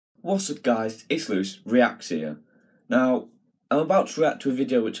What's up guys, it's Lewis, Reacts here. Now, I'm about to react to a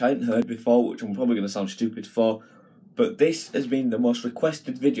video which I hadn't heard before, which I'm probably going to sound stupid for, but this has been the most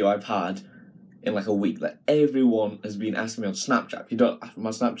requested video I've had in like a week. Like, everyone has been asking me on Snapchat. If you don't have my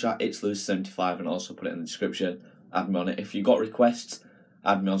Snapchat, it's Lewis75, and I'll also put it in the description. Add me on it. If you got requests,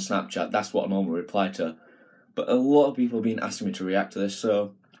 add me on Snapchat. That's what I normally reply to. But a lot of people have been asking me to react to this,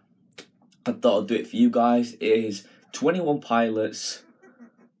 so I thought I'd do it for you guys. It is 21 Pilots'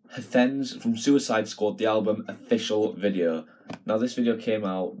 Heathens from Suicide Squad, the album, official video. Now, this video came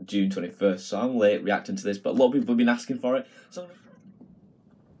out June 21st, so I'm late reacting to this, but a lot of people have been asking for it. So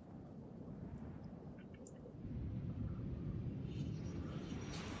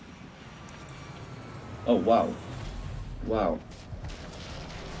oh, wow. Wow.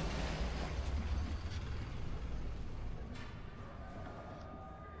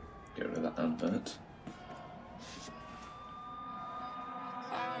 Get rid of that advert.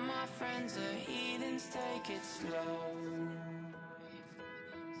 All my friends are heathens, take it slow.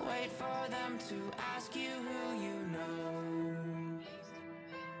 Wait for them to ask you who you know.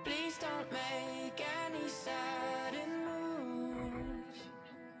 Please don't make any sudden moves.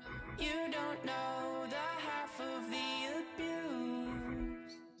 You don't know the half of the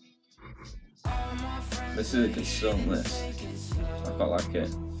abuse. All my friends. This is a good song, this. I quite like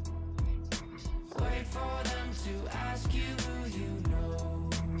it. Wait for them to ask you who you know.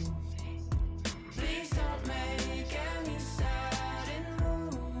 Please don't make any sudden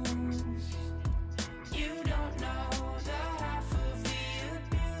moves. You don't know the half of the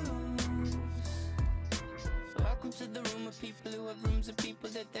abuse. Welcome to the room of people who have rooms of people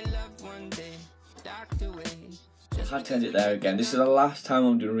that they love one day docked away. I had to end it there again. This is the last time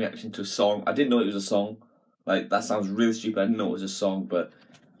I'm doing a reaction to a song. I didn't know it was a song. Like, that sounds really stupid. I didn't know it was a song, but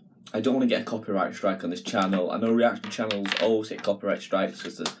I don't want to get a copyright strike on this channel. I know reaction channels always get copyright strikes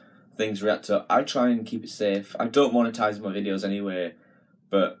because the things react to. I try and keep it safe. I don't monetize my videos anyway,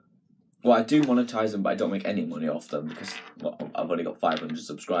 but well, I do monetize them, but I don't make any money off them because I've only got 500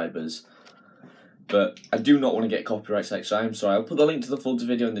 subscribers. But I do not want to get copyright strikes, so I'm sorry. I'll put the link to the full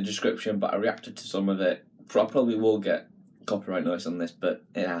video in the description, but I reacted to some of it. I probably will get copyright notice on this, but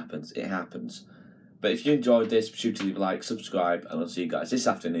it happens. It happens. But if you enjoyed this, be sure to leave a like, subscribe, and I'll see you guys this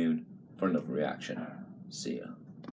afternoon for another reaction. See ya.